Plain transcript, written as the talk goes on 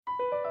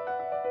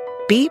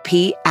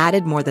BP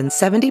added more than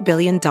 $70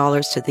 billion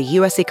to the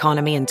U.S.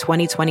 economy in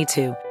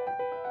 2022.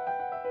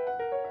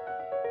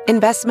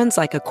 Investments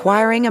like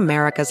acquiring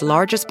America's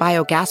largest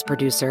biogas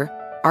producer,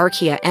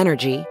 Archaea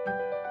Energy,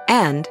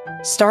 and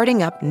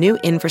starting up new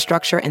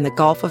infrastructure in the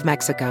Gulf of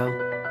Mexico.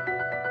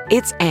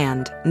 It's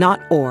and,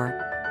 not or.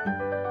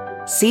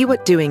 See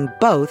what doing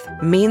both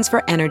means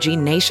for energy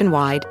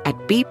nationwide at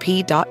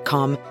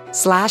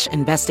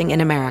bp.com/investing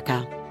in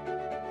America.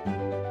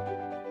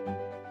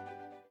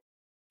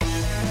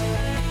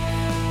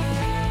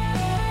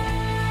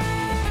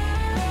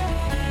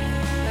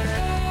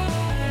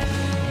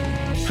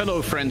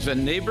 Hello, friends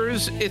and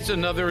neighbors. It's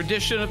another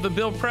edition of the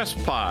Bill Press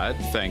Pod.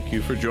 Thank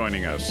you for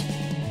joining us.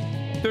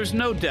 There's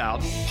no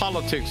doubt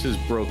politics is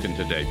broken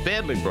today,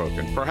 badly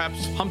broken,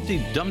 perhaps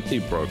Humpty Dumpty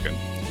broken.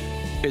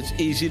 It's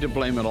easy to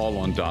blame it all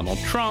on Donald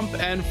Trump,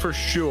 and for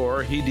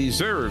sure, he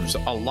deserves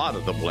a lot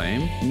of the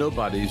blame.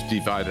 Nobody's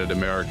divided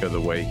America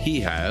the way he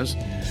has.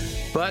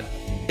 But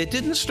it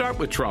didn't start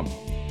with Trump.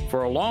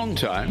 For a long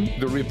time,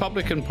 the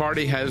Republican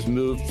Party has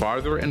moved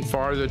farther and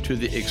farther to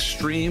the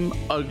extreme,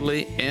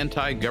 ugly,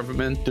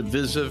 anti-government,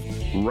 divisive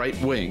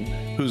right wing,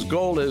 whose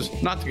goal is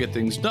not to get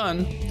things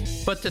done,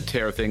 but to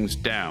tear things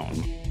down,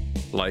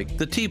 like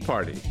the Tea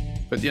Party.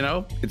 But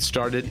it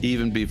started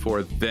even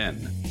before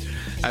then.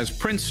 As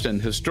Princeton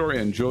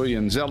historian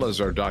Julian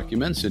Zelizer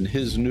documents in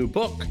his new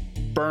book,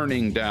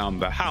 Burning Down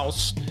the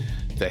House,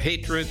 the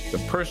hatred, the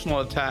personal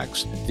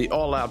attacks, the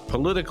all-out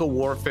political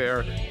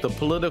warfare, the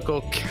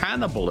political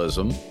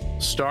cannibalism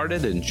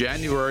started in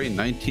January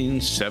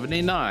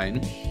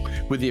 1979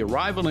 with the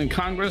arrival in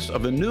Congress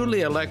of a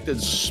newly elected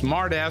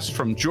smartass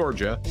from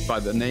Georgia by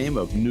the name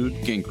of Newt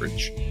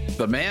Gingrich.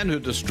 The man who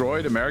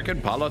destroyed American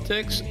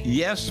politics?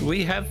 Yes,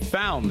 we have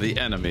found the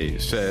enemy,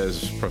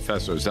 says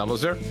Professor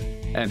Zelizer,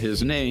 and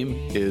his name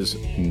is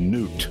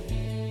Newt.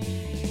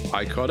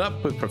 I caught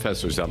up with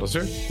Professor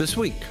Zelizer this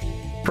week.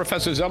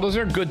 Professor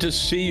Zelizer, good to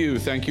see you.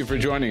 Thank you for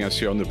joining us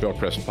here on the Bill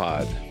Press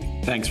Pod.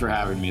 Thanks for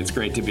having me. It's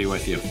great to be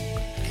with you.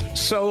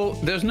 So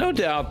there's no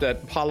doubt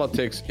that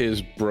politics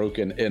is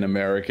broken in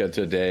America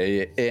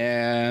today.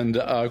 And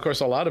of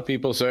course, a lot of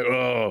people say,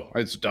 oh,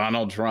 it's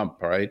Donald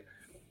Trump, right?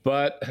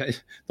 But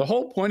the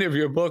whole point of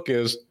your book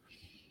is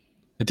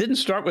it didn't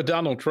start with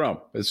Donald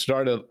Trump. It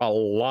started a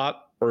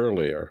lot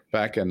earlier,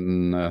 back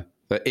in the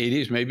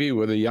 80s, maybe,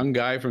 with a young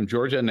guy from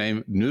Georgia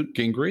named Newt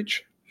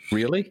Gingrich.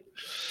 Really?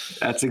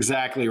 That's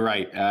exactly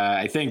right.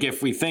 I think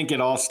if we think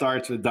it all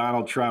starts with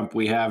Donald Trump,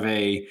 we have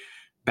a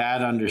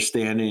bad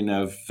understanding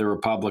of the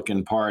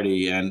Republican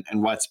Party and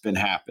what's been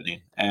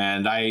happening.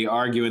 And I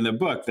argue in the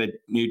book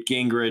that Newt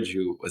Gingrich,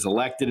 who was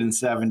elected in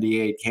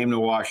 78, came to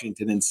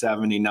Washington in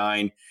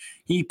 79,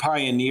 he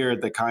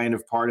pioneered the kind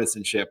of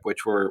partisanship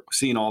which we're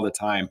seeing all the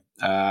time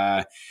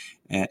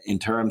in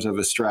terms of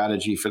a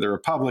strategy for the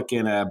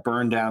Republican,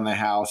 burn down the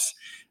House,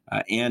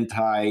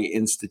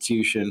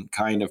 anti-institution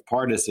kind of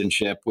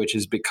partisanship, which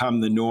has become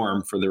the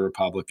norm for the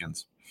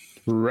Republicans.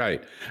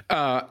 Right.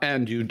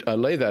 And you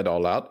lay that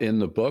all out in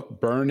the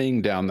book,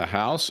 Burning Down the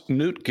House,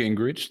 Newt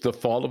Gingrich, The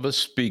Fall of a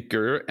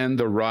Speaker, and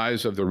the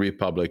Rise of the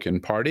Republican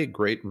Party.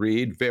 Great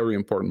read, very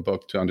important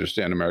book to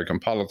understand American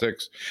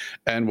politics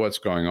and what's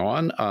going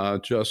on.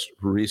 Just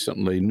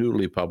recently,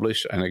 newly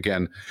published. And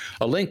again,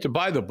 a link to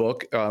buy the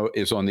book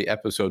is on the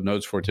episode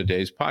notes for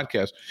today's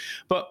podcast.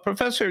 But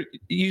Professor,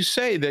 you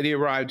say that he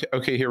arrived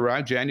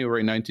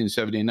January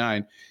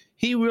 1979.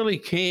 He really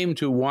came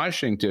to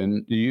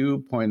Washington,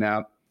 you point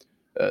out,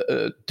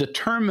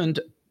 determined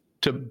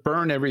to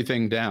burn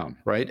everything down,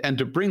 right? And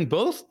to bring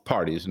both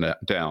parties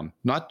down,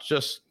 not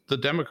just the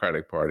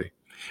Democratic Party.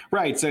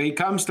 Right. So he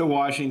comes to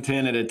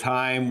Washington at a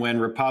time when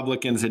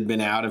Republicans had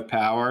been out of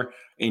power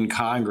in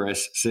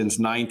Congress since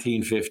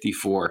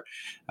 1954.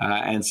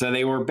 And so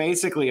they were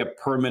basically a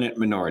permanent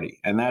minority.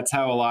 And that's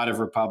how a lot of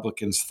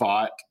Republicans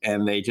thought.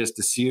 And they just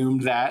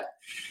assumed that.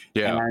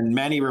 Yeah. And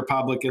many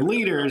Republican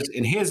leaders,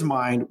 in his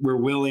mind, were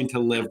willing to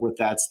live with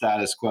that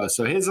status quo.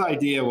 So his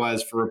idea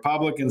was for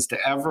Republicans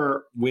to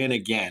ever win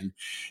again,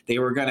 they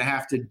were going to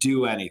have to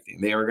do anything.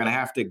 They were going to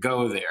have to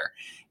go there.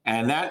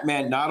 And that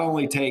meant not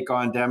only take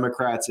on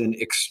Democrats in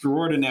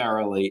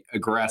extraordinarily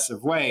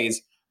aggressive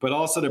ways, but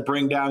also to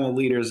bring down the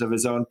leaders of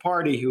his own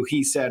party, who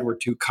he said were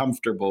too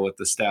comfortable with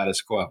the status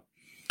quo.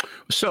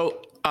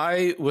 So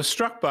I was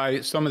struck by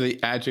some of the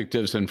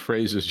adjectives and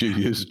phrases you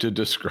used to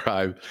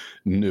describe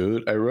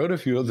Newt. I wrote a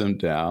few of them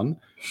down.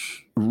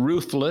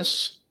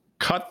 Ruthless,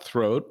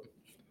 cutthroat,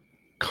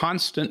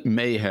 constant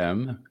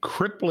mayhem,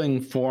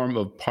 crippling form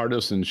of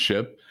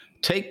partisanship,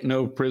 take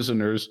no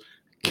prisoners,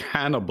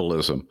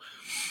 cannibalism.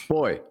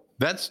 Boy,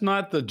 that's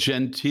not the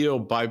genteel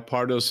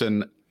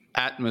bipartisan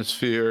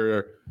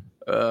atmosphere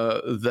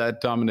that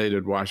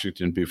dominated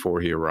Washington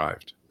before he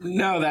arrived.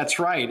 No, that's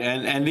right.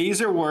 And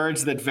these are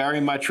words that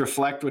very much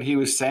reflect what he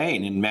was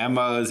saying in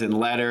memos and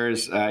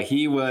letters.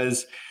 He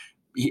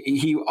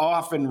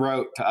often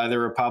wrote to other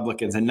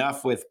Republicans,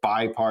 enough with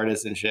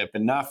bipartisanship,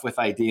 enough with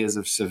ideas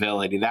of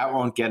civility. That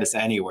won't get us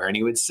anywhere. And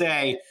he would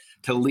say,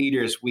 to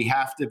leaders, we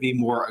have to be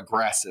more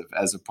aggressive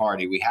as a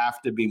party. We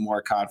have to be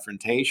more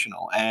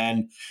confrontational.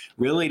 And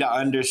really to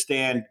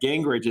understand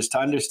Gingrich is to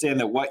understand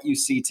that what you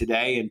see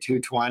today in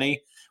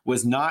 220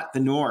 was not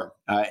the norm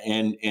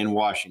in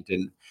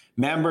Washington.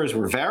 Members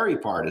were very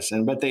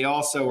partisan, but they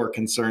also were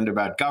concerned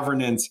about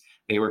governance.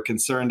 They were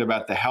concerned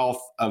about the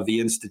health of the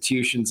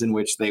institutions in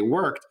which they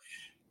worked.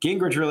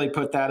 Gingrich really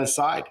put that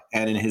aside.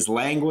 And in his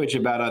language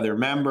about other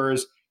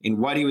members, in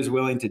what he was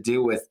willing to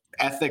do with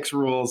ethics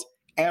rules,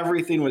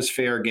 everything was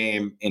fair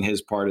game in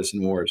his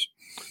partisan wars.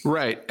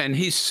 Right. And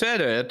he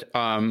said it,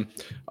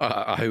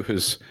 I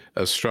was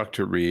struck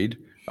to read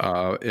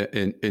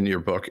in your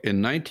book,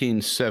 in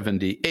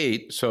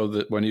 1978, so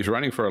that when he's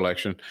running for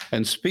election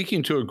and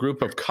speaking to a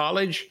group of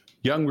college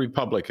young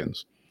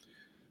Republicans,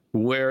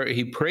 where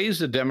he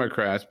praised the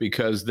Democrats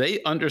because they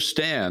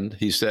understand,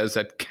 he says,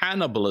 that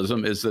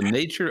cannibalism is the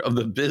nature of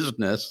the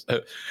business.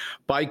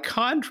 By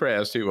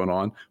contrast, he went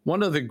on,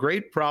 one of the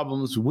great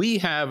problems we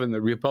have in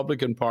the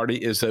Republican Party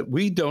is that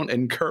we don't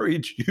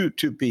encourage you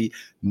to be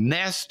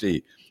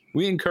nasty.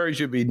 We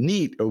encourage you to be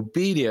neat,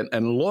 obedient,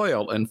 and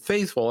loyal, and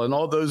faithful, and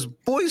all those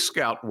Boy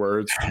Scout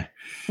words,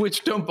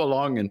 which don't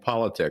belong in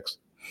politics.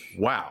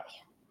 Wow.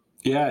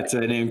 Yeah, it's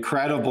an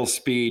incredible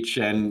speech,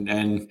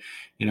 and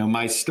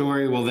my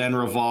story will then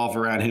revolve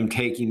around him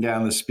taking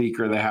down the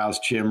Speaker of the House,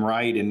 Jim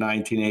Wright, in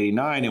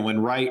 1989. And when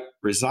Wright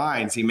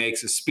resigns, he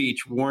makes a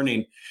speech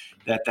warning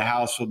that the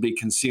House will be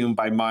consumed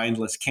by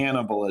mindless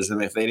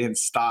cannibalism if they didn't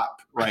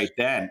stop right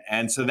then.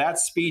 And so that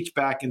speech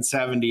back in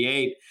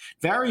 78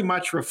 very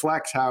much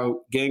reflects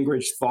how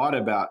Gingrich thought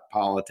about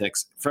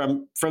politics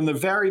from the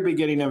very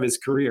beginning of his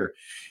career.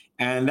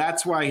 And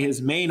that's why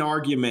his main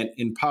argument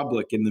in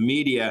public, in the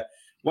media,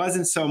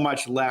 wasn't so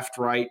much left,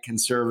 right,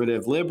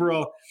 conservative,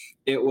 liberal.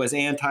 It was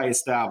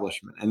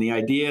anti-establishment. And the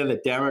idea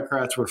that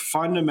Democrats were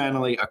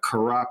fundamentally a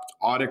corrupt,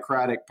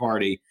 autocratic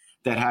party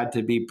that had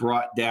to be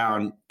brought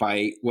down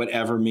by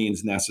whatever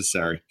means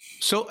necessary.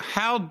 So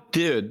how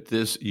did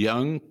this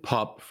young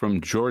pup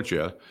from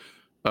Georgia,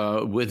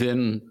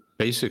 within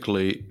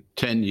basically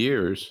 10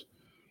 years,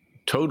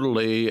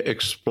 totally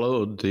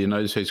explode the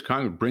United States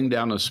Congress, bring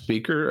down a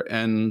speaker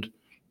and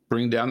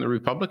bring down the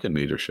Republican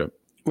leadership?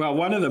 Well,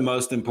 one of the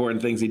most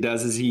important things he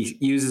does is he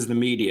uses the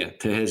media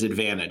to his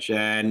advantage,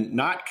 and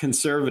not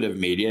conservative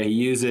media. He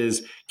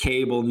uses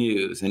cable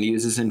news and he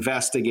uses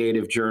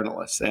investigative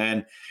journalists.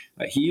 And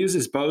he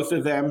uses both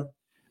of them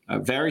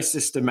very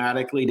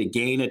systematically to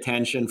gain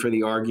attention for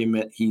the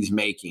argument he's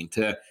making,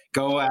 to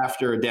go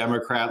after a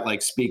Democrat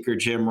like Speaker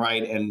Jim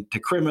Wright and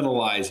to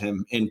criminalize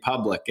him in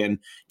public and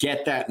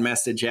get that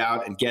message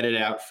out and get it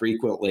out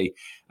frequently.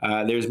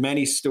 There's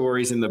many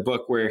stories in the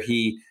book where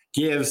he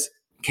gives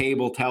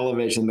cable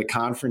television the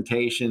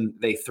confrontation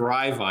they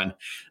thrive on.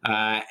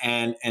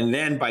 And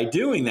then by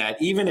doing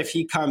that, even if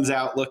he comes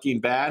out looking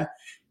bad,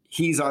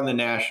 he's on the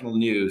national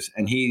news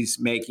and he's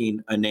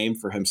making a name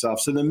for himself.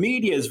 So the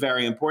media is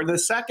very important. The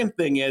second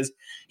thing is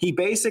he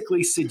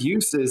basically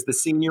seduces the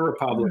senior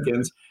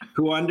Republicans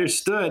who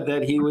understood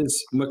that he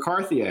was a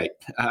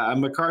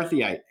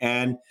McCarthyite.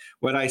 And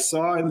what I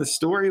saw in the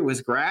story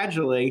was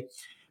gradually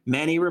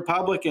many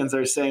Republicans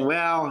are saying,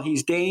 well,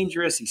 he's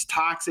dangerous, he's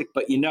toxic,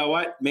 but you know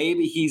what?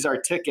 Maybe he's our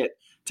ticket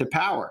to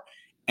power.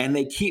 And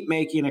they keep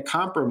making a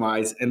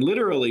compromise and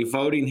literally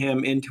voting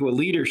him into a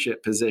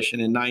leadership position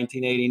in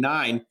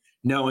 1989,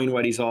 knowing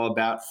what he's all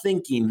about,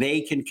 thinking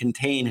they can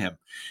contain him.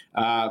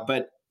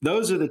 But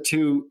those are the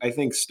two, I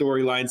think,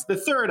 storylines. The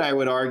third, I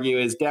would argue,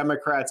 is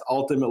Democrats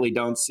ultimately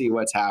don't see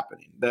what's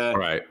happening.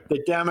 The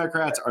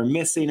Democrats are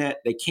missing it.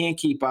 They can't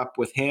keep up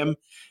with him.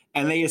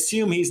 And they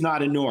assume he's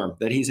not a norm,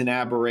 that he's an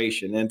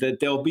aberration, and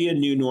that there'll be a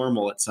new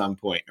normal at some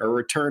point, or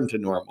return to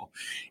normal.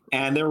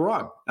 And they're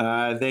wrong.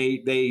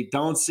 They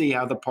don't see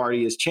how the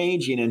party is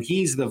changing, and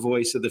he's the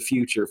voice of the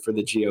future for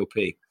the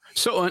GOP.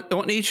 So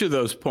on each of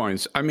those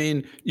points, I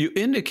mean, you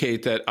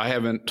indicate that I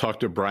haven't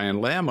talked to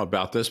Brian Lamb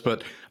about this,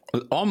 but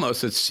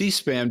almost that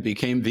C-SPAN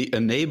became the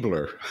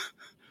enabler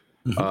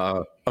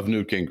of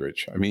Newt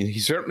Gingrich. I mean, he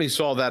certainly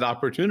saw that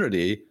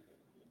opportunity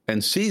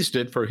and seized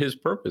it for his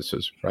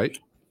purposes, right?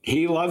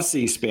 He loves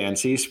C-SPAN.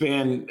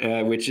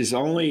 C-SPAN, which is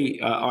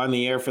only on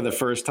the air for the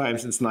first time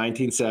since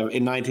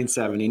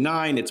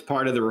 1979. It's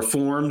part of the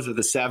reforms of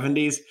the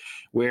 70s,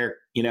 where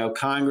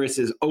Congress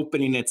is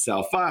opening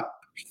itself up,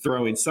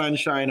 throwing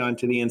sunshine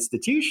onto the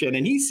institution,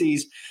 and he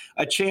sees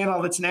a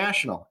channel that's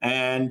national.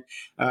 And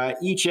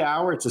each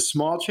hour, it's a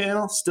small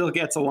channel, still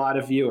gets a lot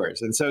of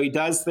viewers. And so he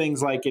does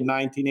things like in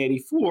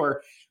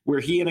 1984, where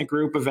he and a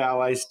group of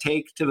allies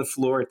take to the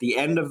floor at the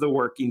end of the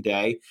working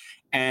day.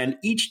 And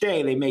each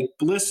day they make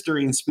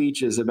blistering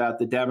speeches about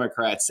the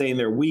Democrats, saying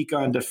they're weak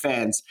on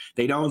defense.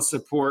 They don't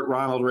support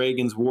Ronald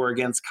Reagan's war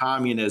against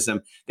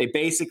communism. They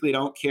basically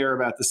don't care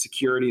about the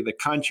security of the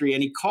country.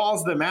 And he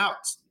calls them out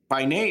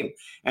by name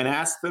and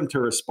asks them to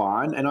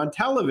respond. And on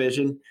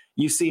television,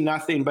 you see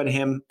nothing but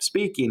him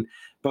speaking.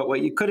 But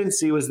what you couldn't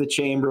see was the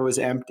chamber was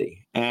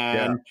empty.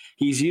 And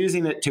he's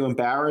using it to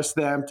embarrass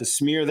them, to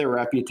smear their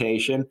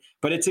reputation.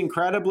 But it's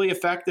incredibly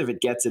effective.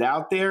 It gets it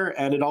out there,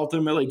 and it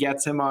ultimately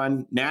gets him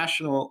on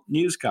national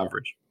news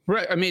coverage.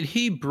 Right. I mean,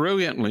 he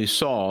brilliantly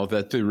saw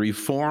that the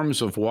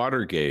reforms of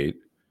Watergate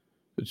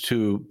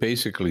to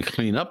basically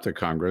clean up the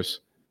Congress,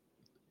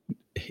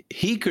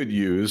 he could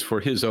use for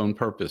his own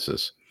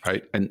purposes,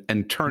 right?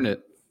 And turn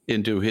it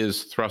into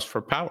his thrust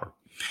for power.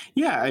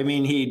 Yeah, I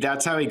mean,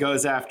 that's how he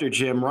goes after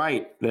Jim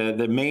Wright.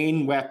 The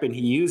main weapon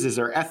he uses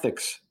are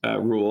ethics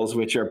rules,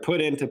 which are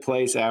put into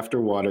place after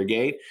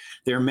Watergate.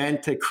 They're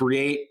meant to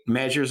create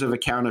measures of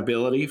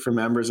accountability for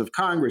members of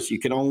Congress. You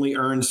can only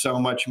earn so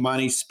much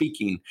money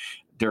speaking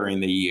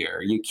during the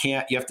year. You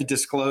have to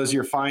disclose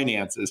your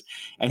finances.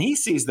 And he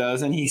sees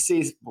those and he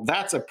sees, well,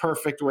 that's a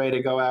perfect way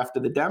to go after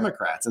the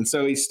Democrats. And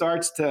so he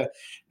starts to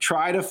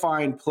try to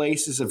find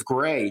places of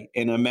gray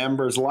in a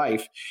member's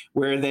life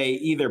where they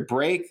either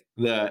break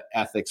the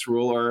ethics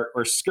rule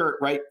or skirt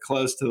right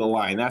close to the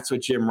line. That's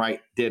what Jim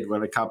Wright did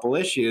with a couple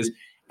issues.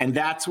 And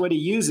that's what he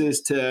uses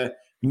to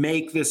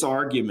make this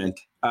argument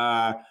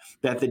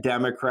that the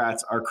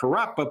Democrats are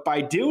corrupt. But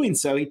by doing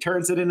so, he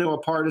turns it into a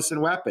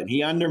partisan weapon.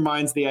 He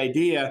undermines the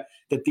idea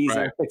that these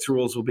ethics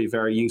rules will be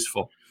very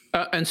useful.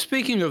 And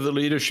speaking of the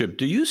leadership,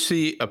 do you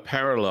see a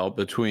parallel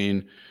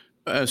between,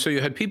 so you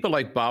had people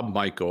like Bob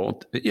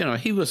Michael,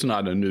 he was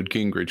not a Newt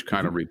Gingrich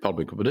kind of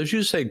Republican, but as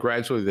you say,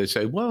 gradually they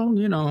say, well,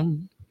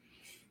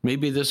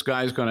 maybe this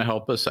guy's going to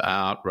help us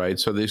out, right?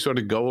 So they sort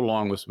of go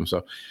along with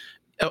himself.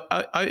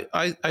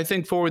 I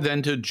think forward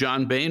then to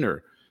John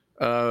Boehner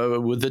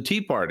with the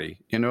Tea Party.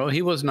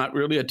 He was not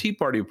really a Tea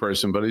Party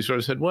person, but he sort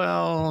of said,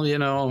 well,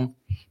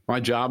 my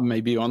job may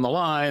be on the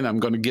line. I'm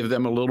going to give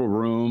them a little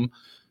room.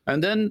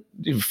 And then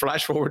you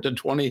flash forward to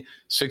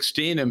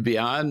 2016 and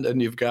beyond, and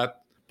you've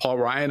got Paul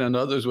Ryan and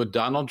others with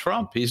Donald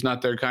Trump. He's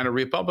not their kind of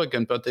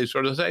Republican, but they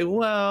sort of say,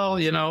 well,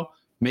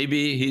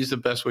 maybe he's the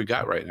best we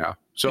got right now.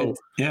 So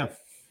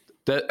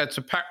that's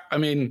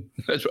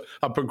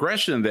a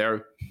progression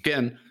there.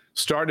 Again,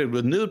 started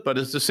with Newt, but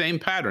it's the same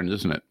pattern,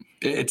 isn't it?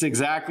 It's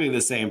exactly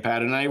the same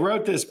pattern. I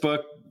wrote this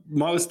book,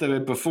 most of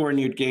it before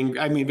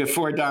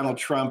before Donald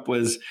Trump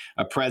was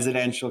a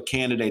presidential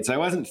candidate. So I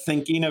wasn't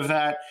thinking of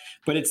that,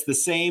 but it's the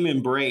same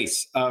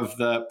embrace of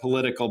the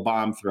political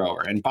bomb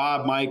thrower. And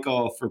Bob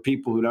Michael, for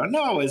people who don't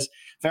know, is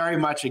very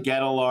much a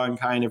get-along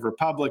kind of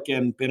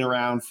Republican, been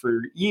around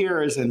for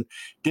years and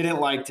didn't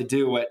like to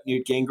do what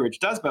Newt Gingrich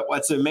does. But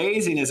what's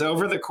amazing is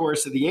over the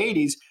course of the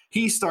 80s,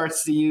 he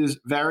starts to use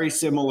very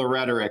similar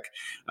rhetoric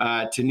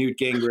to Newt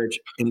Gingrich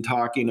in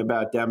talking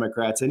about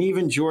Democrats. And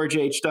even George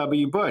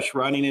H.W. Bush,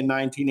 running in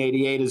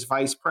 1988 as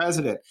vice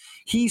president,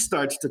 he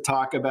starts to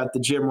talk about the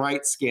Jim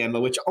Wright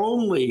scandal, which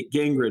only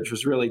Gingrich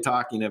was really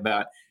talking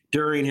about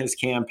during his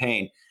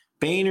campaign.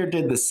 Boehner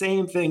did the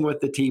same thing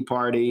with the Tea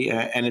Party,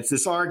 and it's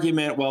this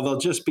argument, well, they'll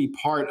just be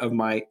part of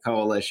my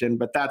coalition,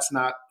 but that's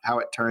not how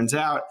it turns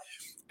out.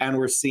 And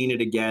we're seeing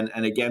it again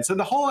and again. So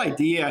the whole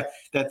idea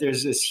that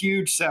there's this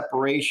huge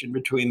separation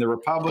between the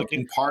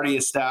Republican Party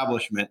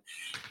establishment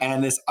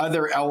and this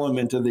other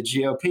element of the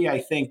GOP, I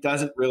think,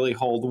 doesn't really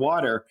hold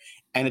water.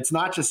 And it's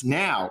not just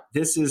now.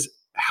 This is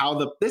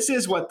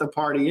what the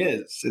party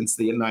is since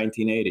the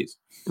 1980s.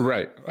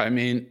 Right. I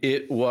mean,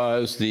 it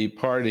was the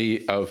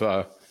party of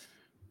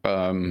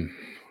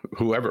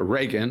whoever,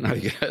 Reagan, I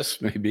guess,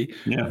 maybe,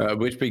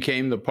 which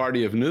became the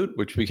party of Newt,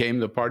 which became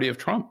the party of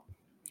Trump.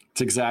 That's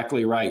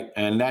exactly right.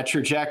 And that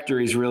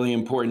trajectory is really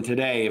important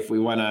today if we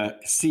want to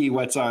see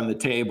what's on the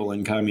table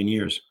in coming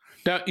years.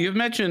 Now, you've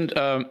mentioned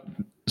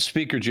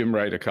Speaker Jim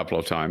Wright a couple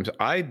of times.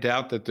 I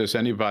doubt that there's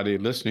anybody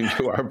listening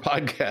to our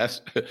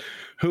podcast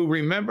who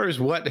remembers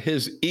what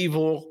his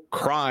evil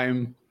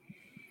crime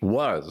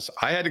was.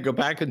 I had to go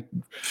back and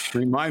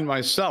remind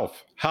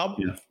myself.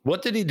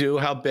 What did he do?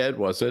 How bad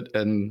was it?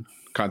 And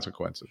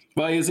consequences.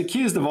 Well, he was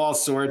accused of all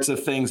sorts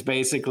of things,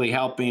 basically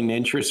helping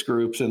interest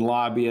groups and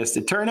lobbyists.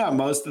 It turned out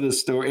most of the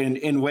story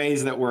in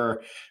ways that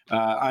were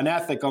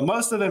unethical.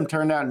 Most of them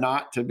turned out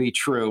not to be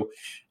true.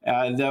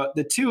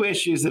 The two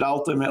issues that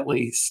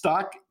ultimately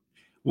stuck,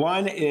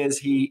 one is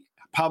he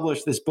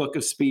published this book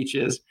of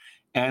speeches,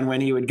 and when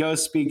he would go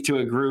speak to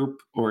a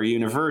group or a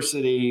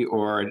university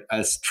or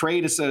a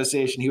trade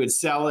association, he would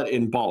sell it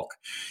in bulk.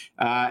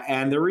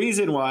 And the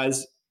reason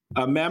was,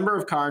 a member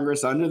of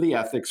Congress under the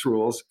ethics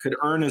rules could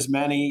earn as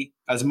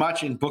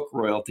much in book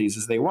royalties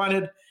as they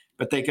wanted,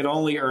 but they could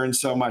only earn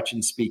so much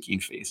in speaking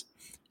fees.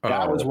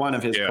 That was one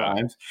of his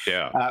crimes.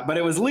 But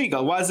it was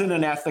legal. It wasn't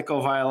an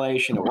ethical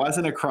violation. It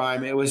wasn't a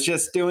crime. It was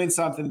just doing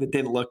something that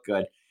didn't look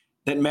good,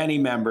 that many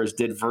members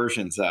did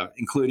versions of,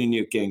 including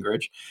Newt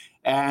Gingrich.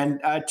 And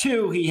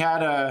two, he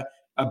had a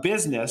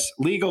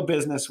legal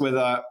business with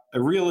a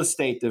real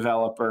estate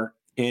developer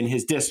in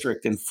his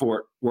district in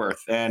Fort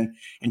Worth. And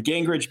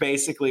Gingrich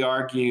basically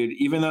argued,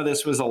 even though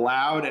this was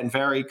allowed and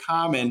very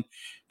common,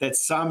 that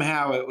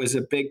somehow it was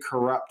a big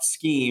corrupt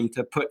scheme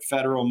to put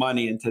federal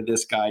money into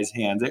this guy's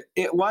hands.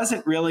 It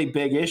wasn't really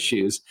big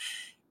issues,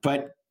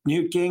 but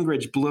Newt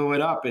Gingrich blew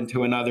it up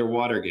into another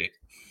Watergate.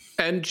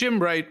 And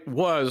Jim Wright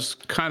was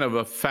kind of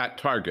a fat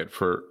target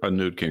for a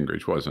Newt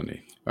Gingrich, wasn't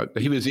he?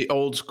 He was the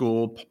old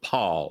school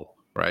Paul,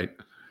 right?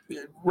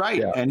 Right.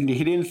 Yeah. And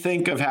he didn't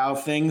think of how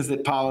things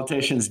that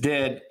politicians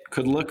did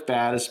could look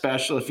bad,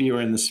 especially if you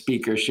were in the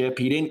speakership.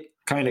 He didn't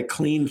kind of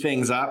clean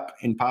things up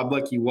in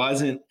public. He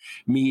wasn't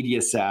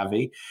media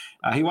savvy.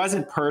 He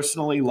wasn't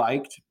personally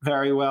liked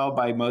very well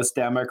by most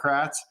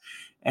Democrats.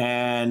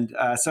 And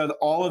so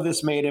all of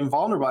this made him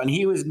vulnerable. And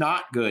he was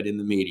not good in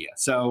the media.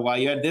 So while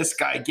you had this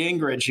guy,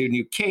 Gingrich, who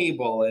knew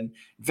cable and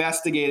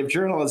investigative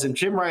journalism,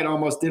 Jim Wright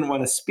almost didn't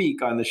want to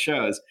speak on the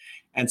shows.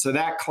 And so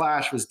that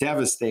clash was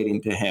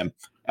devastating to him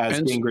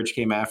as Gingrich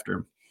came after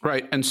him.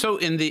 Right. And so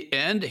in the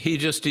end, he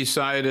just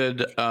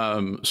decided,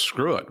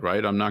 screw it,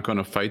 right? I'm not going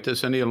to fight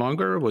this any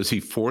longer. Was he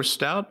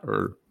forced out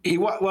or?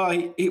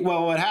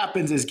 What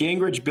happens is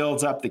Gingrich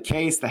builds up the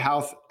case. The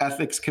House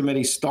Ethics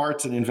Committee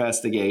starts an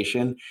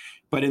investigation.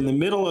 But in the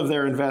middle of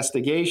their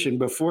investigation,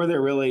 before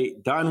they're really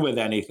done with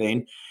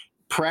anything,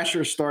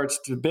 pressure starts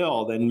to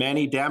build and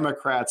many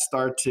Democrats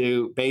start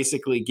to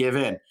basically give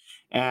in.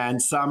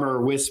 And some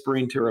are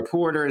whispering to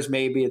reporters,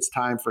 maybe it's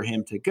time for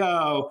him to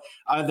go.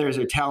 Others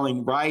are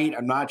telling Wright,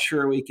 I'm not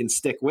sure we can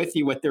stick with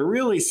you. What they're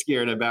really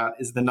scared about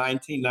is the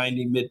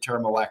 1990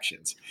 midterm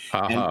elections.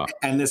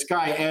 And this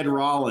guy, Ed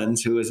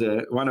Rollins, who is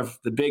one of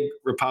the big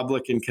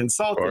Republican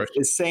consultants,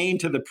 is saying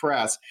to the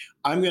press,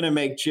 I'm going to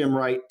make Jim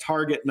Wright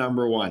target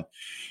number one.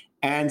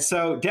 And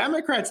so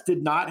Democrats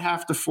did not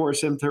have to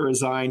force him to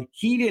resign.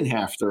 He didn't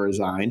have to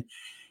resign.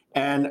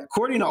 And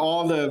according to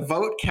all the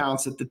vote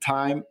counts at the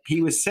time,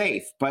 he was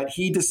safe. But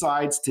he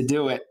decides to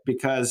do it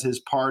because his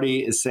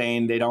party is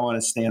saying they don't want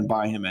to stand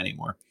by him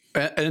anymore.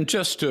 And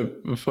just to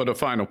put a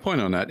final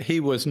point on that, he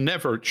was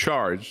never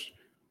charged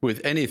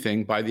with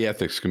anything by the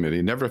Ethics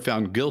Committee, never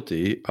found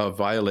guilty of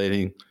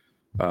violating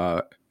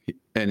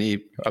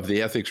any of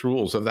the ethics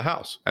rules of the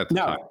House at the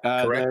time.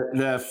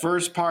 The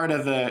first part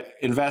of the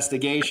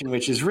investigation,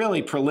 which is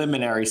really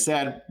preliminary,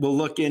 said we'll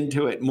look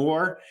into it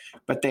more,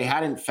 but they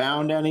hadn't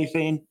found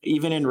anything.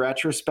 Even in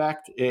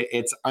retrospect,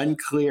 it's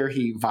unclear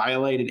he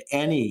violated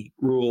any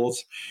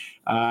rules,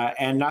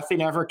 and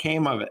nothing ever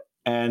came of it.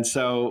 And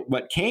so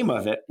what came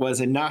of it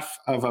was enough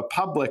of a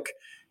public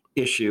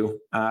issue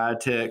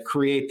to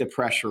create the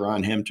pressure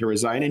on him to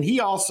resign. And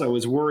he also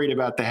was worried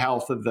about the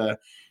health of the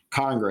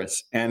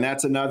Congress. And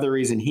that's another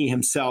reason he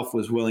himself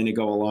was willing to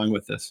go along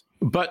with this.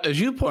 But as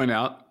you point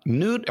out,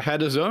 Newt had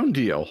his own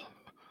deal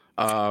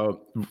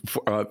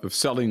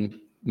selling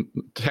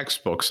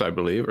textbooks, I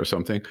believe, or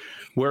something,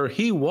 where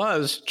he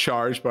was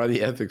charged by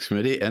the Ethics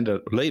Committee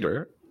and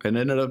later and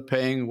ended up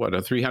paying, a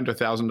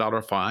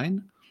 $300,000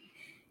 fine?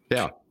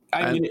 Yeah.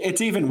 I mean,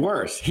 it's even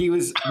worse. There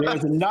was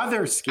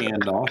another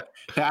scandal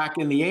back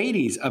in the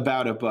 80s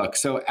about a book.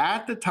 So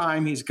at the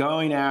time, he's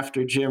going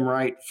after Jim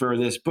Wright for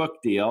this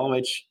book deal,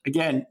 which,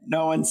 again,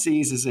 no one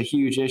sees as a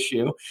huge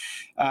issue.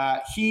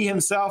 He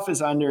himself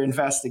is under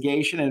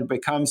investigation and it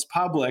becomes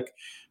public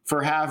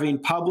for having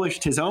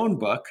published his own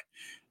book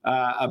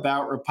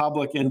about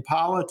Republican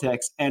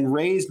politics and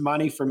raised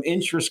money from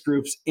interest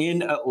groups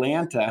in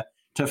Atlanta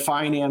to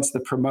finance the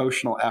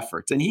promotional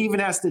efforts. And he even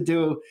has to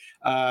do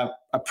a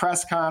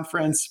press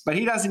conference, but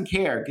he doesn't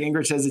care.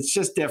 Gingrich says it's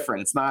just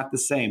different. It's not the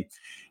same.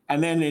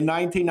 And then in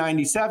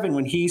 1997,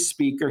 when he's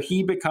speaker,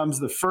 he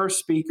becomes the first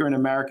speaker in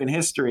American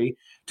history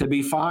to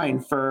be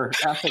fined for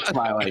ethics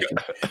violation.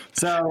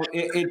 So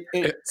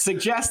it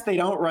suggests they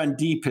don't run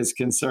deep, his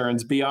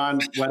concerns,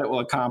 beyond what it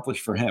will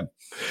accomplish for him.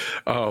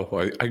 Oh,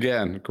 boy.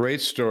 Again,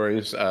 great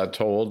stories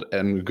told,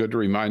 and good to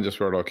remind us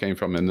where it all came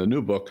from in the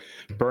new book,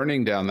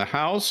 Burning Down the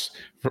House,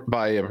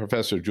 by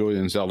Professor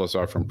Julian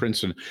Zelizer from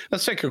Princeton.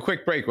 Let's take a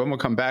quick break. When we'll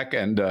come back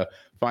and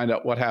find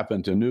out what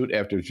happened to Newt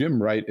after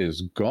Jim Wright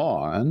is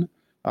gone,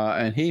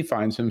 and he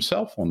finds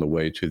himself on the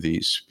way to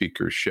the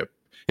speakership.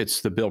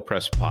 It's the Bill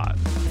Press Pod.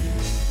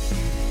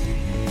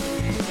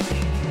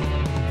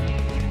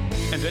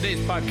 And today's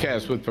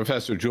podcast with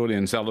Professor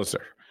Julian Zelizer,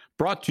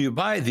 brought to you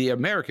by the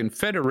American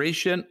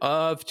Federation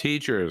of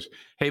Teachers.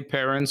 Hey,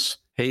 parents.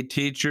 Hey,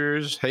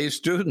 teachers. Hey,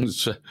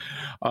 students.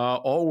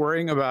 All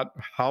worrying about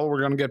how we're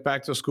going to get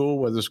back to school,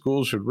 whether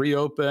schools should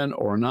reopen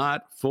or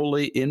not,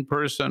 fully in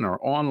person or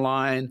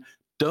online.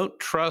 Don't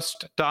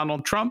trust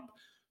Donald Trump.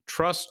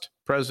 Trust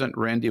President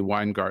Randy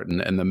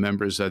Weingarten and the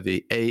members of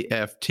the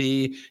AFT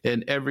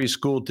in every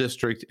school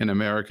district in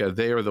America.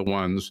 They are the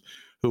ones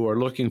who are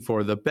looking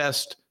for the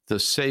best, the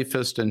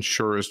safest and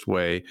surest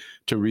way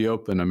to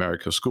reopen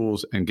America's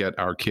schools and get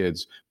our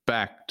kids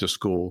back to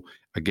school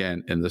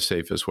again in the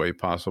safest way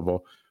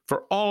possible.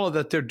 For all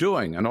that they're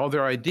doing and all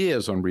their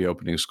ideas on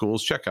reopening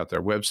schools, check out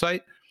their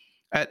website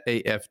at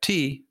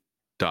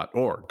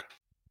aft.org.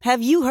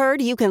 Have you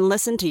heard you can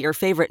listen to your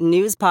favorite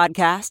news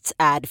podcasts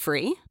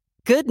ad-free?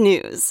 Good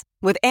news.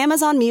 With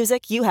Amazon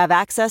Music, you have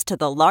access to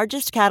the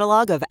largest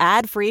catalog of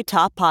ad-free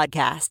top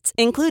podcasts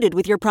included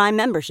with your Prime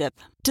membership.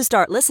 To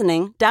start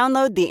listening,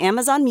 download the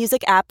Amazon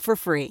Music app for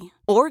free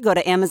or go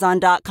to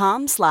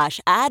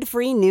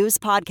amazon.com/ad-free news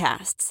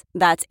podcasts.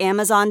 That's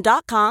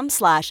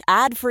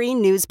amazon.com/ad-free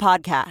news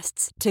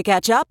podcasts to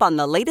catch up on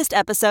the latest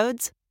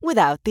episodes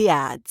without the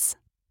ads.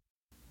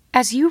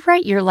 As you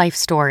write your life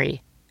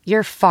story,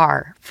 you're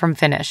far from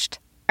finished.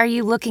 Are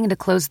you looking to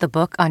close the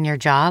book on your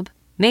job?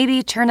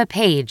 Maybe turn a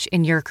page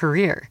in your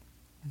career?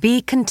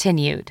 Be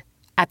continued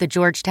at the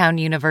Georgetown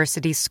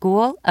University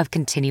School of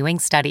Continuing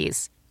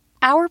Studies.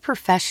 Our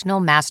professional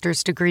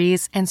master's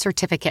degrees and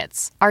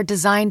certificates are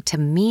designed to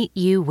meet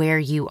you where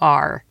you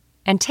are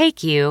and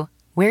take you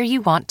where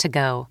you want to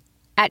go.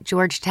 At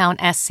Georgetown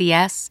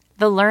SCS,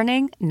 the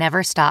learning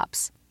never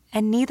stops,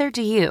 and neither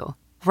do you.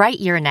 Write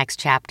your next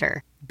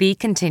chapter. Be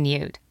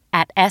continued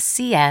at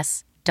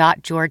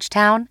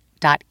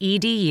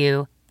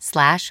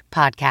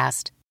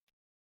scs.georgetown.edu/podcast.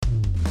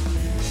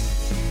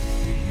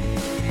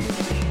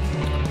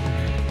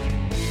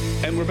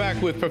 And we're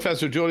back with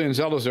Professor Julian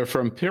Zelizer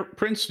from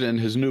Princeton,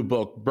 his new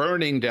book,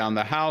 Burning Down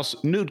the House,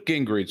 Newt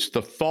Gingrich,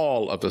 The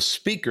Fall of a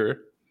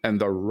Speaker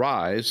and the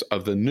Rise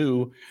of the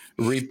New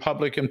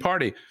Republican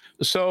Party.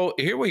 So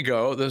here we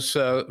go. This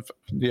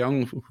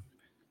young,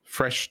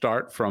 fresh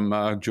start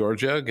from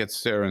Georgia,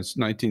 gets there in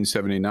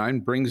 1979,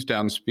 brings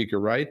down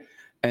Speaker Wright.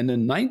 And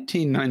in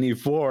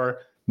 1994,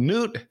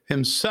 Newt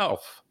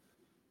himself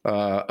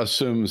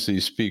assumes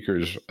the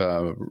speaker's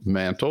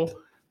mantle.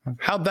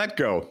 How'd that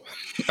go?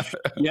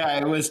 Yeah,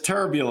 it was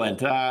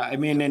turbulent. In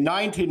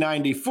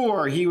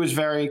 1994, he was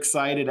very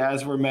excited,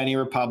 as were many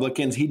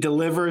Republicans. He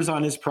delivers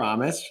on his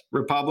promise.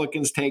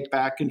 Republicans take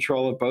back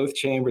control of both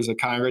chambers of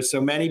Congress.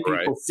 So many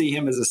people see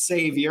him as a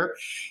savior.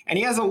 And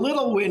he has a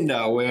little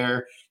window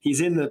where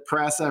he's in the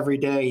press every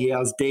day. He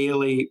has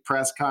daily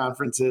press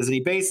conferences, and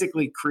he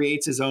basically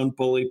creates his own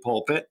bully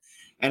pulpit.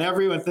 And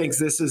everyone thinks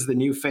this is the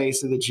new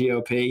face of the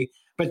GOP.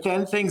 But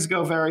then things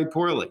go very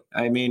poorly.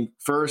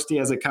 First he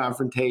has a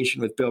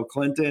confrontation with Bill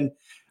Clinton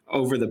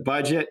over the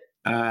budget,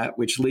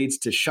 which leads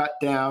to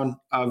shutdown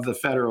of the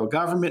federal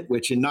government,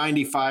 which in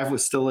 95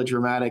 was still a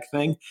dramatic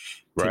thing.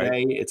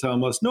 Today, it's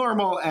almost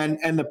normal.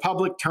 And the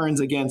public turns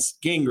against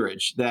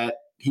Gingrich, that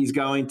he's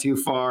going too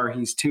far.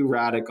 He's too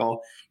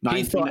radical.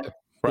 He thought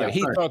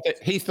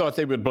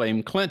they would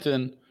blame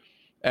Clinton,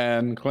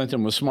 and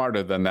Clinton was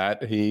smarter than that.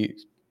 They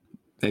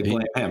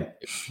blame him.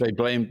 They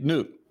blamed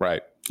Newt,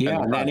 right?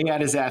 Yeah, and then he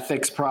had his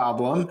ethics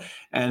problem.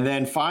 And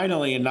then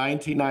finally in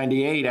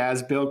 1998,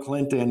 as Bill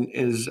Clinton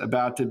is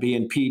about to be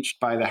impeached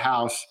by the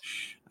House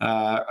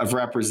of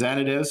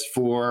Representatives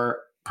for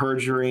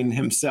perjuring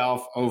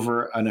himself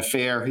over an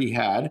affair he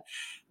had,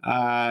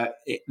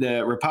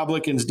 the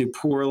Republicans do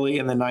poorly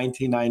in the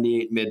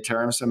 1998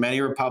 midterm. So many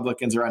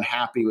Republicans are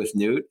unhappy with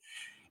Newt.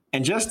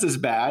 And just as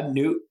bad,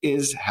 Newt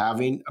is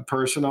having a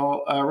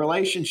personal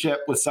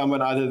relationship with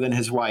someone other than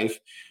his wife,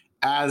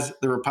 as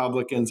the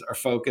Republicans are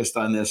focused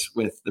on this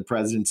with the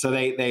president. So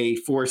they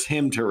force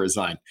him to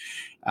resign.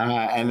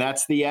 And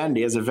that's the end.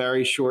 He has a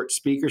very short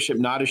speakership,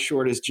 not as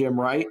short as Jim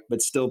Wright,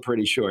 but still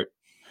pretty short.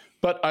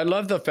 But I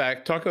love the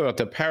fact, talk about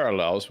the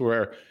parallels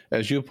where,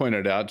 as you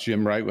pointed out,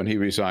 Jim Wright, when he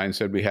resigned,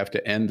 said we have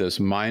to end this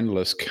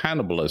mindless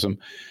cannibalism.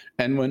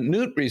 And when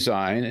Newt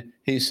resigned,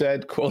 he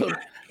said, quote,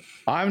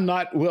 "I'm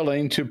not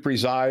willing to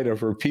preside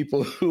over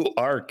people who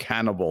are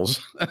cannibals."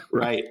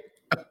 Right.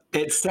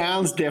 It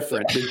sounds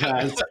different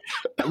because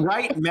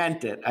Wright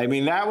meant it.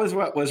 That was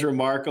what was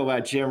remarkable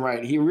about Jim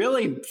Wright. He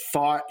really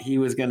thought he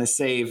was going to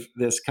save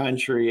this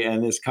country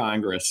and this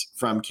Congress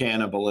from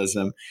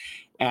cannibalism.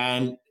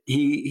 And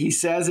he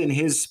says in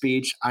his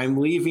speech, "I'm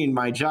leaving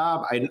my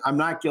job. I'm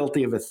not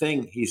guilty of a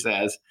thing," he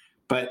says,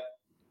 "but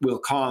we'll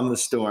calm the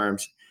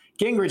storms."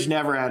 Gingrich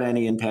never had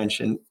any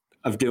intention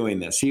of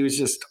doing this. He was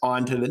just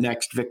on to the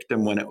next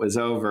victim when it was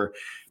over.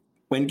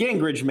 When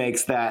Gingrich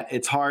makes that,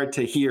 it's hard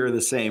to hear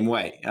the same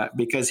way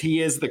because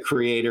he is the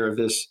creator of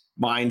this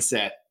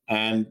mindset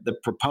and the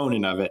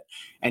proponent of it.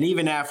 And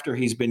even after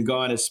he's been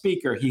gone as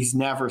speaker, he's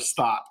never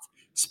stopped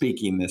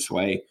speaking this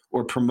way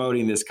or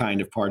promoting this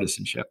kind of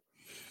partisanship.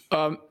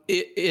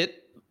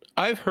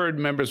 I've heard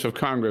members of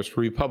Congress,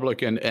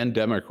 Republican and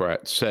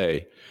Democrat,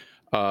 say,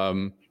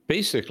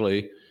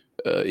 basically,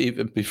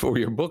 even before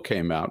your book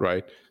came out,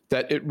 right,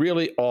 that it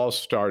really all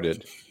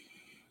started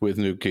with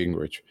Newt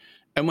Gingrich.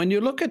 And when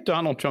you look at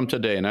Donald Trump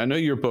today, and I know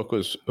your book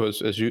was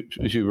as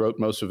you wrote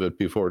most of it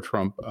before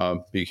Trump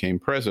became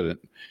president,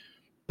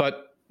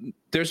 but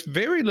there's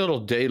very little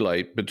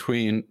daylight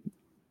between,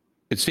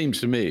 it seems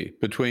to me,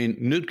 between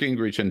Newt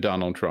Gingrich and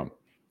Donald Trump.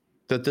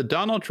 That the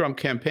Donald Trump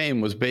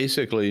campaign was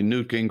basically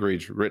Newt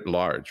Gingrich writ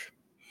large.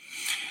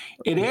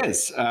 It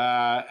is.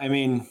 The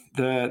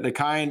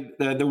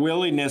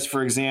willingness,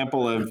 for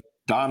example, of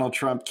Donald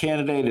Trump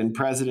candidate and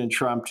President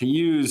Trump to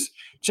use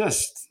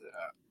just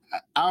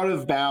out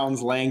of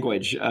bounds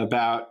language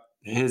about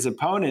his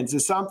opponents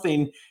is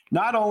something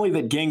not only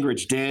that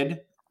Gingrich did,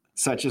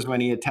 such as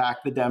when he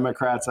attacked the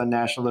Democrats on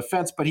national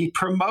defense, but he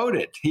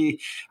promoted.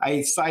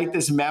 I cite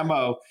this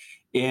memo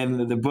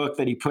in the book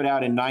that he put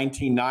out in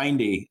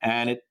 1990,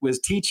 and it was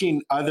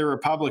teaching other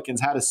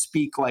Republicans how to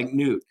speak like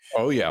Newt.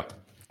 Oh, yeah.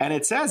 And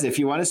it says, if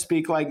you want to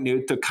speak like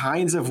Newt, the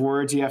kinds of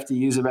words you have to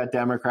use about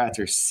Democrats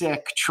are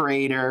sick,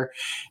 traitor,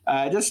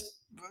 just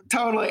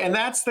totally. And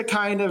that's the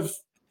kind of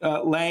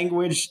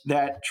language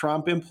that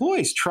Trump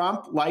employs.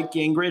 Trump, like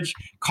Gingrich,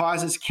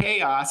 causes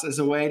chaos as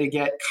a way to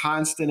get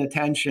constant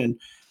attention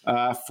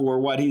for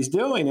what he's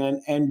doing.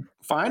 And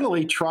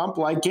finally, Trump,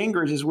 like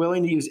Gingrich, is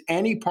willing to use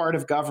any part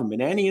of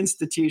government, any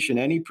institution,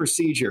 any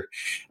procedure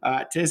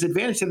to his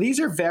advantage. So these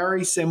are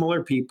very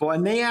similar people,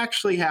 and they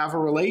actually have a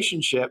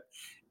relationship,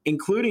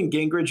 including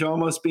Gingrich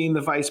almost being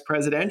the vice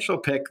presidential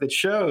pick, that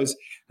shows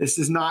this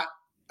is not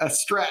a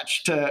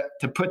stretch to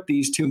put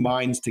these two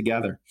minds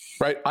together.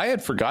 Right. I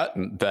had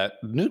forgotten that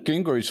Newt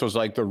Gingrich was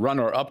like the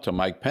runner-up to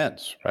Mike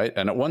Pence, right?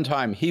 And at one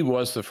time, he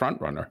was the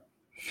front runner.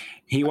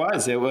 He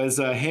was. It was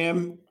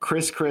him,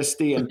 Chris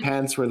Christie, and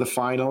Pence were the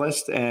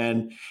finalists.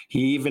 And he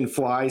even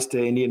flies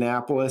to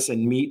Indianapolis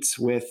and meets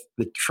with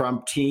the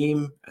Trump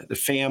team, the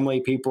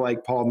family, people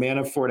like Paul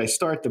Manafort. I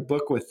start the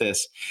book with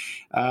this.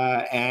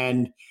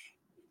 And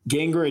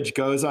Gingrich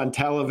goes on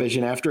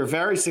television after a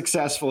very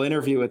successful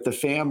interview with the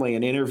family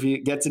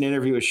and gets an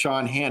interview with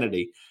Sean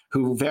Hannity,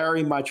 who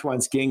very much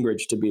wants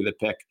Gingrich to be the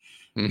pick.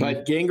 Mm-hmm.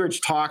 But Gingrich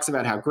talks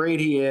about how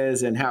great he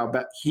is and how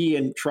he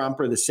and Trump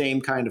are the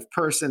same kind of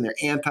person. They're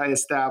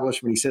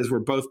anti-establishment. He says we're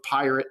both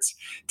pirates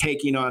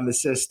taking on the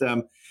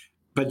system.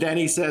 But then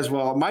he says,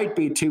 well, it might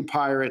be two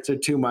pirates or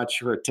too much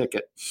for a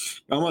ticket.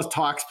 He almost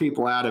talks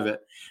people out of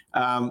it.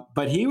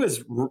 But he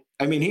was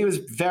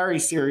very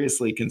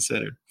seriously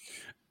considered.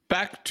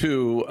 Back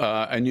to,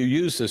 and you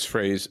use this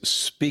phrase,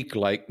 speak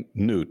like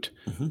Newt.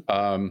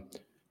 Mm-hmm.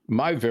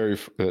 My very,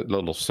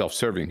 little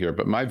self-serving here,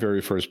 but my very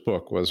first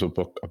book was a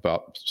book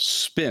about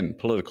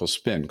political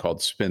spin,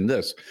 called Spin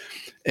This,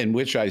 in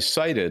which I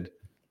cited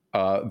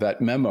that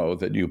memo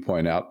that you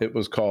point out. It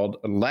was called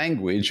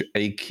Language,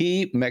 a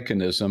Key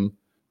Mechanism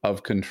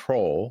of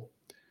Control.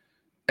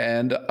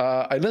 And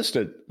I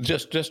listed,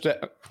 just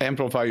to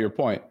amplify your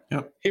point,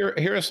 yep.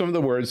 Here are some of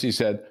the words he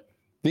said.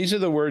 These are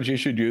the words you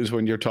should use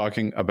when you're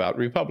talking about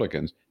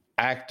Republicans: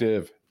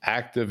 active,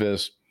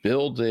 activist,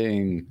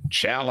 building,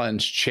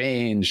 challenge,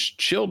 change,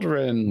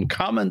 children,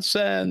 common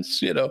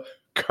sense,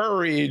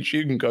 courage.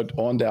 You can go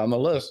on down the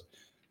list.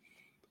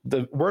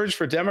 The words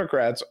for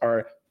Democrats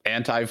are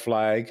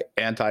anti-flag,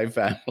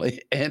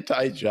 anti-family,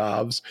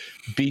 anti-jobs,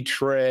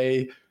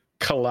 betray,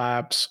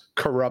 collapse,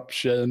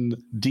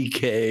 corruption,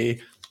 decay.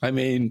 I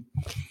mean,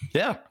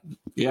 yeah,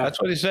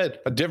 that's what he said.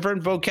 A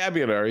different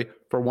vocabulary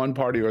for one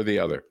party or the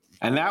other.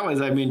 And that was,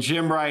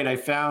 Jim Wright, I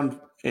found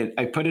it,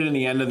 I put it in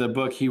the end of the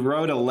book. He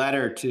wrote a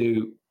letter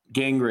to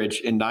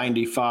Gingrich in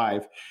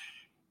 95.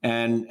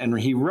 And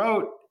he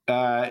wrote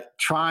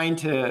trying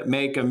to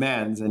make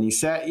amends. And he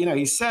said,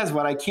 he says,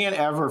 what I can't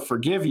ever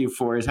forgive you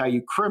for is how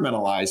you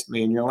criminalized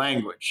me in your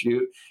language.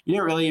 You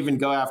didn't really even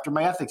go after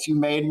my ethics. You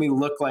made me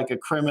look like a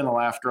criminal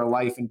after a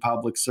life in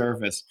public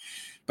service.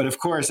 But of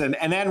course, and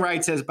then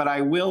Wright says, but I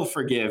will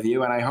forgive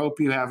you. And I hope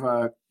you have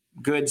a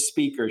good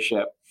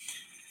speakership.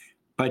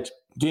 But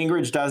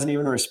Gingrich doesn't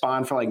even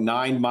respond for like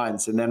 9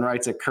 months, and then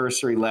writes a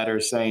cursory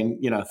letter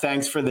saying,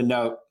 thanks for the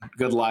note,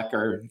 good luck,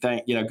 or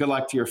good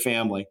luck to your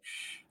family.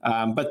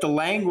 But the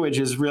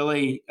language is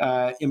really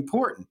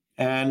important,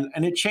 and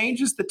it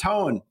changes the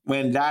tone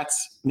when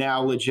that's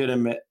now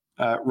legitimate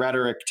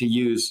rhetoric to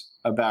use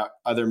about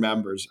other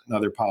members and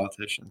other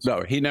politicians.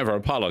 No, he never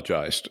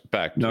apologized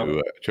back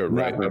to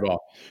Wright at all.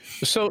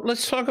 So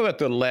let's talk about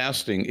the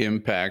lasting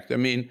impact.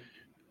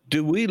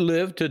 Do we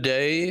live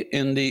today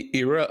in the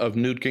era of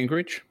Newt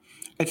Gingrich?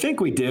 I think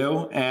we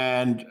do.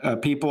 And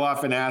people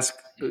often ask,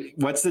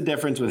 what's the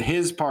difference with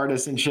his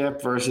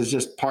partisanship versus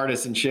just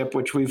partisanship,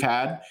 which we've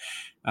had?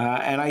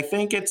 And I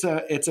think it's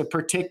a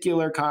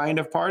particular kind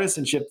of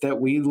partisanship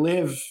that we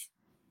live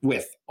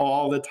with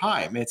all the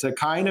time. It's a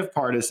kind of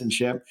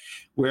partisanship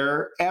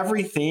where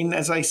everything,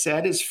 as I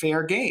said, is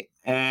fair game.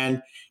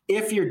 And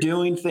if you're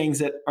doing things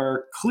that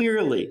are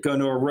clearly going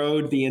to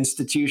erode the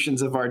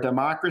institutions of our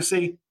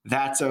democracy,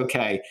 that's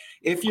okay.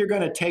 If you're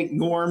going to take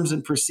norms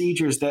and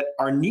procedures that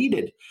are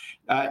needed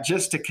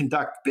just to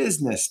conduct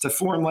business, to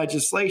form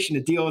legislation,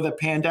 to deal with a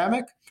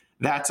pandemic,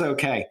 that's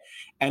okay.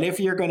 And if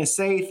you're going to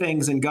say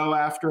things and go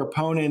after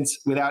opponents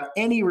without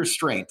any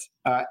restraint,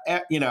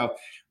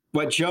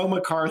 what Joe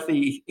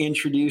McCarthy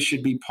introduced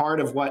should be part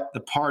of what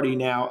the party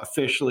now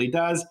officially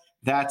does,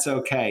 that's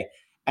okay.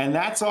 And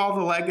that's all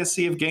the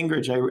legacy of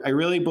Gingrich. I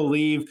really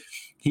believe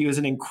he was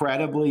an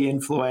incredibly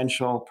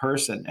influential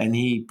person, and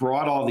he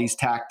brought all these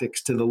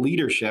tactics to the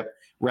leadership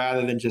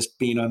rather than just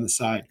being on the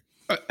side.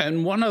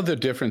 And one other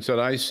difference that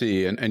I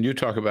see, and you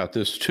talk about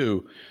this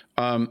too,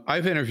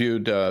 I've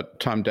interviewed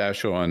Tom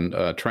Daschle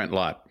and Trent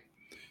Lott,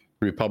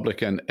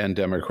 Republican and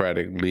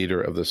Democratic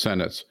leader of the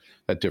Senate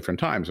at different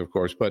times, of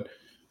course, but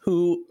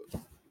who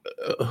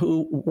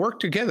worked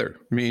together.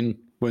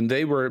 When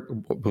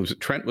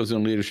Trent was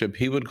in leadership,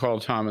 he would call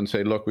Tom and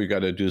say, look, we got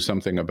to do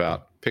something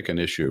about, pick an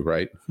issue,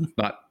 right?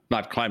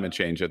 Not climate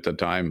change at the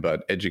time,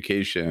 but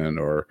education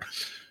or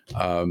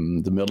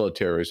the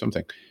military or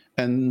something.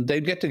 And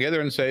they'd get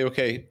together and say,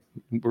 okay,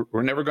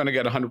 we're never going to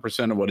get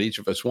 100% of what each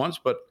of us wants,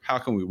 but how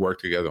can we work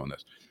together on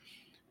this?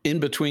 In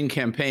between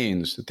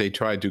campaigns, they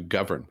tried to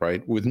govern,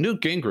 right? With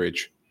Newt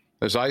Gingrich,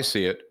 as I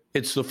see it,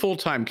 It's the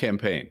full-time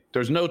campaign.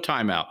 There's no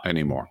timeout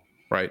anymore,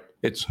 right?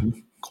 It's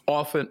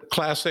often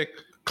classic,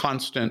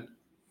 constant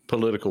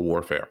political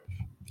warfare.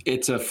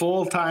 It's a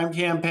full-time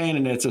campaign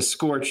and it's a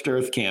scorched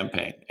earth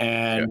campaign.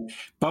 And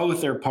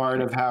both are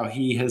part of how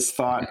he has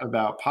thought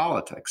about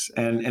politics.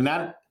 And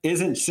that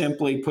isn't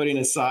simply putting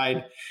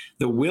aside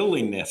the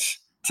willingness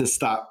to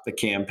stop the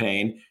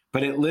campaign,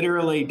 but it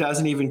literally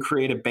doesn't even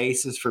create a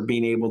basis for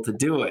being able to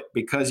do it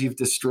because you've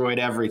destroyed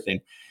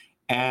everything.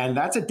 And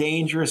that's a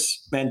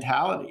dangerous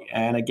mentality.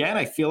 And again,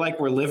 I feel like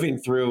we're living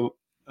through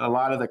a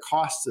lot of the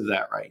costs of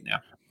that right now.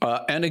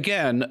 And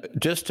again,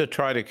 just to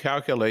try to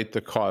calculate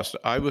the cost,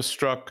 I was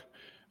struck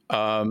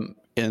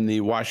in the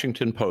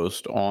Washington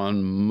Post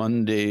on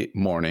Monday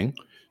morning,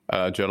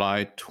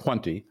 July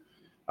 20.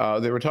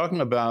 They were talking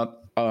about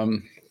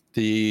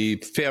the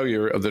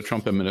failure of the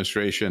Trump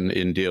administration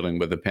in dealing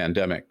with the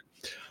pandemic.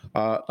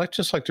 I'd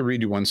just like to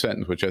read you one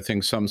sentence, which I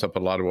think sums up a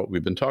lot of what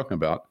we've been talking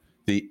about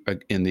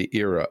in the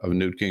era of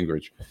Newt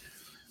Gingrich.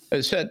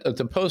 It said,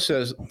 the Post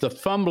says, the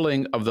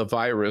fumbling of the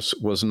virus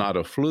was not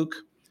a fluke.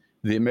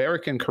 The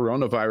American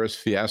coronavirus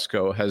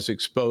fiasco has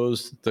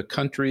exposed the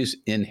country's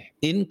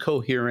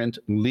incoherent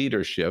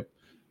leadership,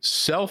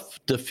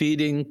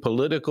 self-defeating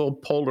political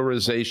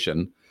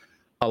polarization,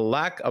 a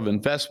lack of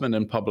investment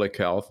in public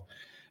health,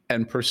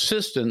 and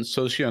persistent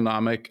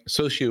socioeconomic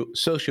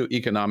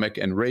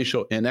and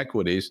racial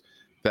inequities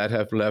that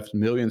have left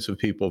millions of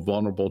people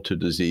vulnerable to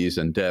disease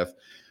and death.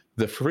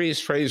 The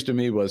phrase to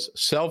me was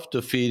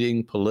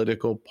self-defeating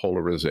political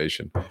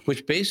polarization,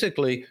 which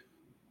basically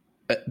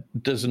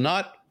does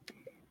not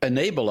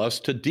enable us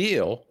to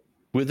deal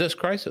with this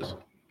crisis.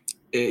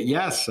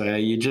 Yes,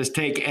 you just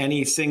take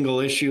any single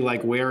issue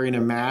like wearing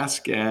a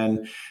mask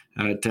and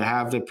to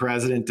have the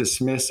president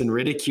dismiss and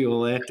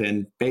ridicule it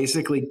and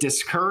basically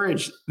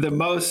discourage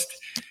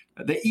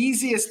the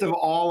easiest of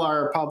all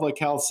our public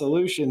health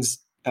solutions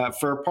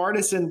for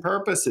partisan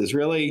purposes.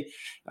 Really,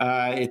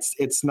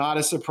 it's not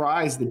a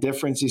surprise. The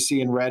difference you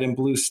see in red and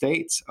blue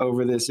states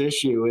over this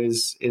issue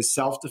is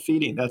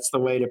self-defeating. That's the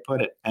way to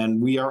put it.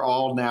 And we are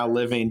all now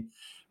living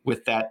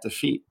with that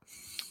defeat.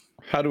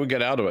 How do we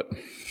get out of it?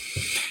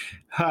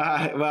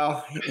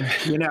 Well,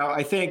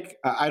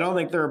 I don't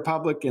think the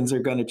Republicans are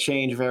going to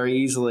change very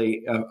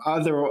easily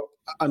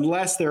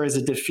unless there is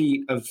a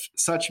defeat of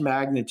such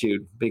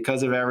magnitude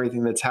because of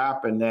everything that's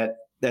happened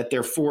that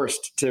they're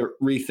forced to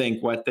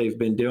rethink what they've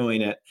been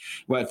doing.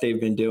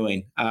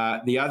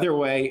 The other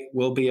way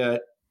will be a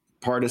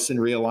partisan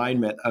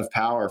realignment of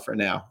power for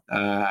now.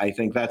 I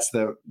think that's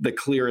the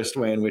clearest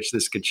way in which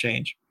this could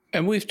change.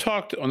 And we've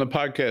talked on the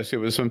podcast here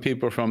with some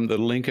people from the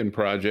Lincoln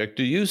Project.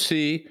 Do you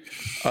see,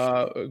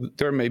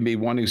 there may be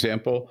one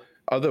example,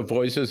 other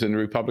voices in the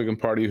Republican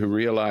Party who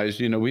realize,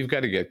 we've got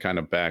to get kind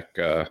of back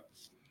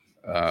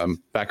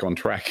on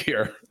track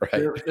here,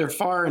 right? They're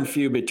far and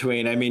few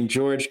between. I mean,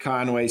 George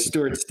Conway,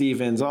 Stuart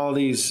Stevens, all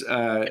these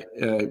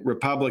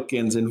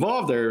Republicans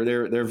involved,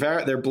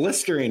 they're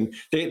blistering.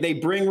 They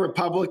bring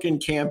Republican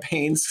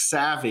campaigns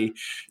savvy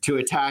to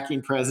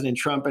attacking President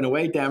Trump in a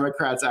way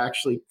Democrats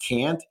actually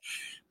can't.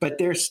 But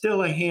there's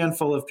still a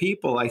handful of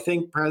people. I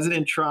think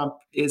President Trump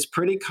is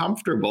pretty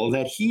comfortable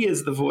that he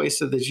is the voice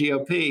of the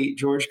GOP.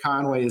 George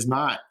Conway is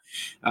not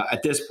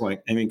at this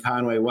point. I mean,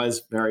 Conway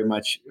was very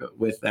much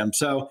with them.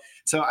 So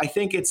I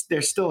think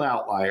they're still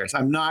outliers.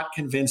 I'm not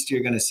convinced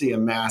you're going to see a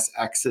mass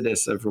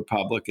exodus of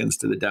Republicans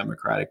to the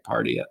Democratic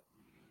Party yet.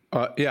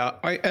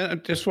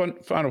 And just one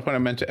final point I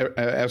meant to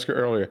ask you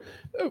earlier.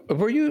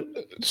 Were you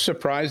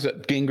surprised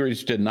that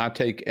Gingrich did not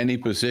take any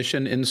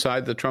position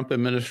inside the Trump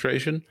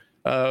administration?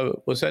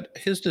 Was that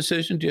his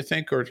decision, do you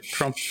think, or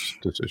Trump's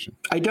decision?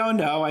 I don't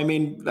know. I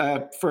mean,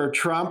 for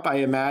Trump, I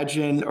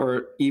imagine,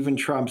 or even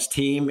Trump's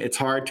team, it's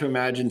hard to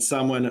imagine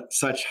someone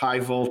such high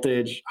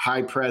voltage,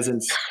 high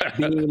presence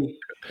being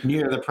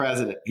near the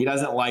president. He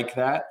doesn't like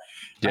that.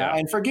 Yeah.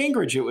 And for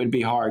Gingrich, it would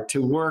be hard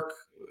to work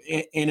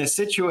in a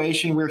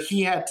situation where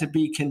he had to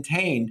be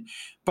contained.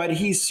 But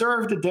he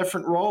served a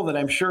different role that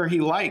I'm sure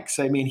he likes.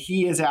 I mean,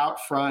 he is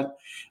out front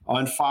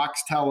on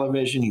Fox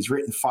television. He's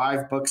written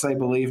 5 books, I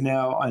believe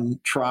now, on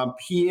Trump.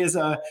 He is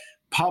a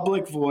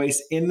public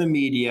voice in the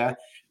media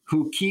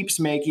who keeps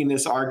making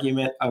this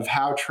argument of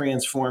how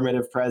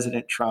transformative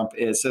President Trump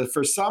is. So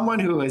for someone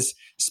who has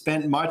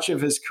spent much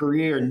of his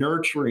career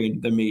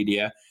nurturing the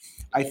media,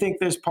 I think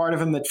there's part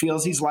of him that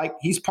feels he's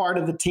part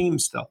of the team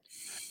still.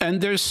 And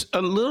there's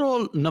a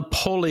little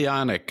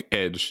Napoleonic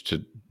edge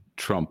to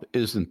Trump,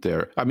 isn't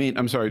there? I mean,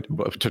 I'm sorry,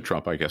 to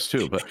Trump, I guess,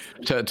 too, but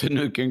to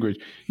Newt Gingrich.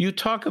 You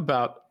talk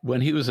about when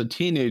he was a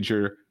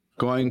teenager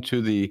going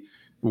to the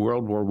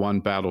World War I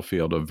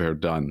battlefield of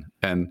Verdun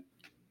and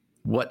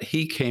what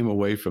he came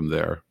away from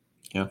there.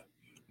 Yeah.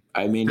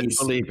 I mean, he's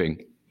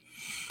believing.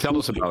 Tell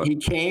us about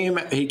it.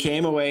 He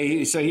came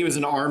away. So he was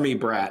an Army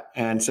brat.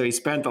 And so he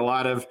spent a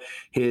lot of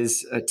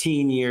his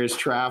teen years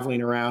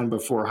traveling around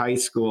before high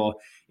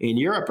school in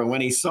Europe. And when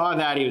he saw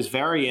that, he was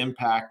very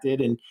impacted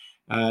and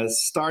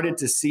started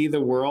to see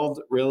the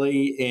world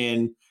really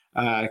in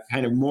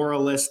kind of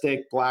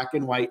moralistic black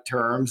and white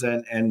terms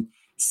and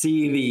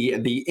see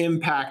the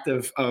impact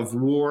of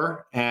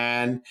war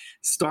and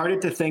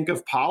started to think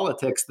of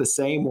politics the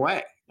same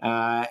way.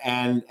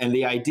 And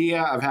the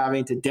idea of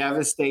having to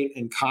devastate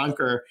and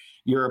conquer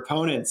your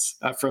opponents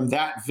from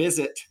that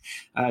visit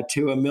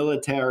to a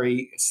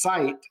military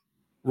site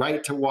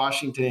right to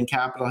Washington and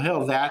Capitol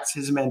Hill, that's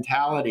his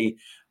mentality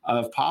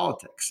of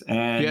politics.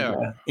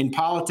 And in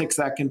politics,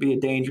 that can be a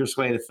dangerous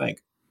way to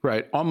think.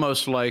 Right.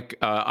 Almost like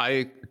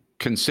I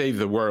can save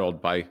the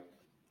world by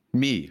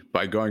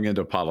going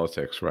into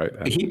politics, right?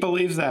 He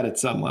believes that at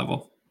some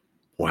level.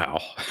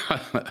 Wow.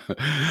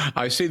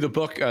 I see the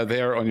book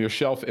there on your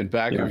shelf in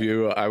back of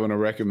you. I want to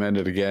recommend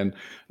it again.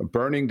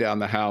 Burning Down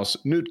the House,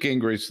 Newt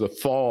Gingrich, The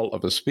Fall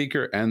of a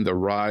Speaker and the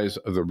Rise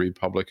of the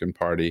Republican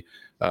Party.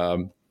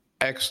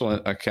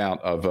 Excellent account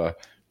of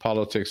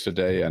politics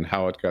today and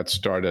how it got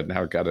started and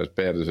how it got as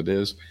bad as it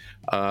is.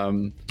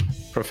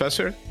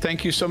 Professor,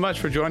 thank you so much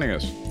for joining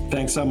us.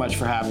 Thanks so much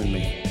for having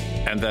me.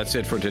 And that's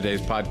it for today's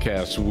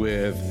podcast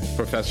with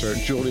Professor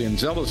Julian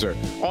Zelizer,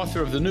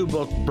 author of the new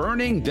book,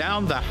 Burning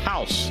Down the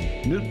House,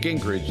 Newt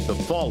Gingrich, The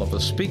Fall of a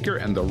Speaker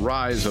and the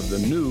Rise of the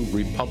New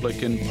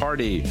Republican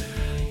Party.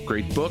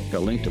 Great book. A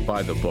link to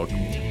buy the book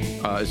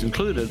is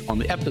included on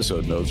the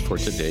episode notes for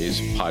today's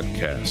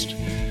podcast.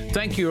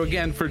 Thank you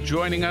again for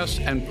joining us.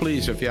 And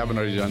please, if you haven't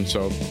already done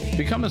so,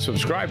 become a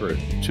subscriber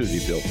to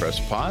the Bill Press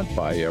Pod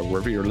by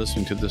wherever you're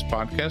listening to this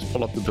podcast.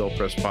 Pull up the Bill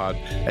Press Pod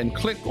and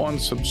click on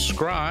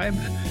subscribe.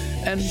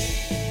 And,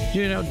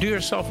 do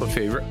yourself a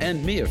favor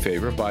and me a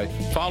favor by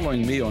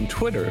following me on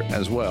Twitter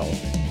as well,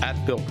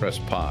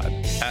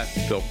 @BillPressPod,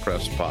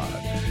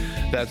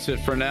 @BillPressPod. That's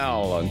it for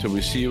now. Until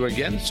we see you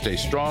again, stay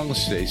strong,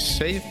 stay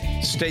safe,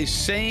 stay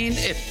sane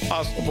if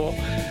possible,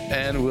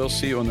 and we'll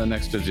see you on the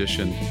next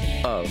edition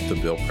of the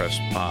Bill Press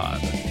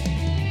Pod.